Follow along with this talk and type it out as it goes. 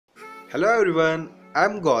Hello everyone,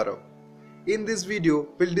 I'm Gaurav. In this video,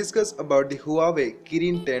 we'll discuss about the Huawei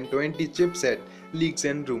Kirin 1020 chipset leaks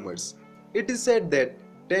and rumors. It is said that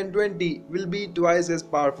 1020 will be twice as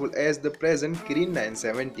powerful as the present Kirin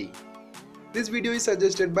 970. This video is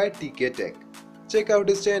suggested by TK Tech. Check out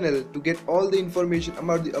his channel to get all the information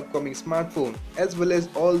about the upcoming smartphone as well as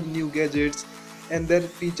all new gadgets and their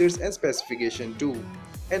features and specification too.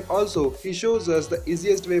 And also, he shows us the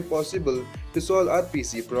easiest way possible to solve our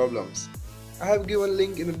PC problems. I have given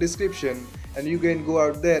link in the description and you can go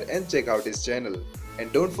out there and check out his channel. And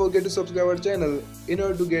don't forget to subscribe our channel in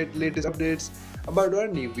order to get latest updates about our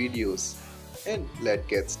new videos. And let's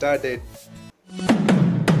get started.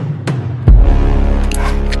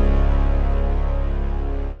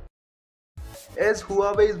 As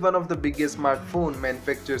Huawei is one of the biggest smartphone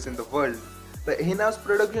manufacturers in the world, the in-house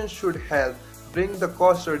production should help bring the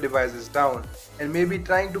cost of devices down and maybe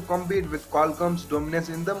trying to compete with Qualcomm's dominance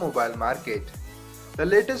in the mobile market. The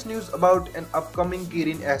latest news about an upcoming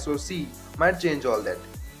Kirin SoC might change all that.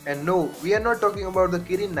 And no, we are not talking about the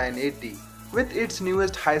Kirin 980. With its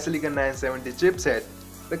newest high silicon 970 chipset,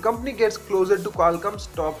 the company gets closer to Qualcomm's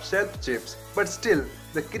top shelf chips, but still,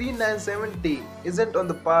 the Kirin 970 isn't on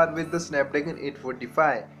the par with the Snapdragon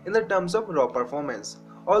 845 in the terms of raw performance,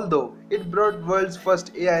 although it brought world's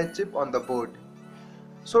first AI chip on the board.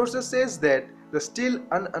 Sources says that the still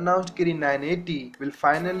unannounced Kirin 980 will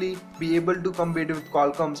finally be able to compete with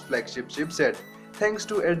Qualcomm's flagship chipset thanks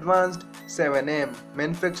to advanced 7nm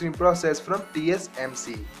manufacturing process from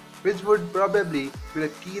TSMC, which would probably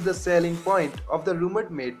be the selling point of the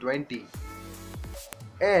rumored Mate 20.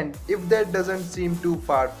 And if that doesn't seem too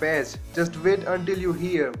far-fetched, just wait until you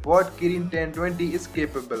hear what Kirin 1020 is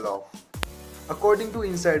capable of. According to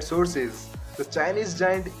inside sources, the Chinese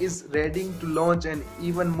giant is ready to launch an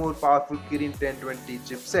even more powerful Kirin 1020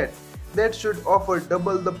 chipset that should offer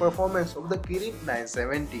double the performance of the Kirin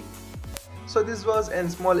 970. So this was a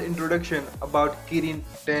small introduction about Kirin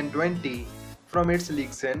 1020 from its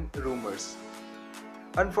leaks and rumors.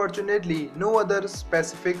 Unfortunately, no other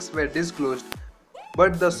specifics were disclosed,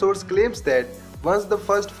 but the source claims that once the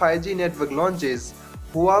first 5G network launches,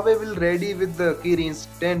 Huawei will ready with the Kirin's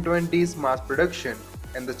 1020's mass production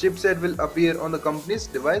and the chipset will appear on the company's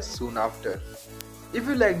device soon after. If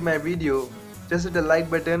you liked my video, just hit the like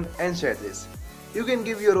button and share this. You can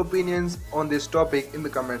give your opinions on this topic in the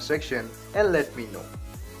comment section and let me know.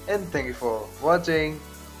 And thank you for watching.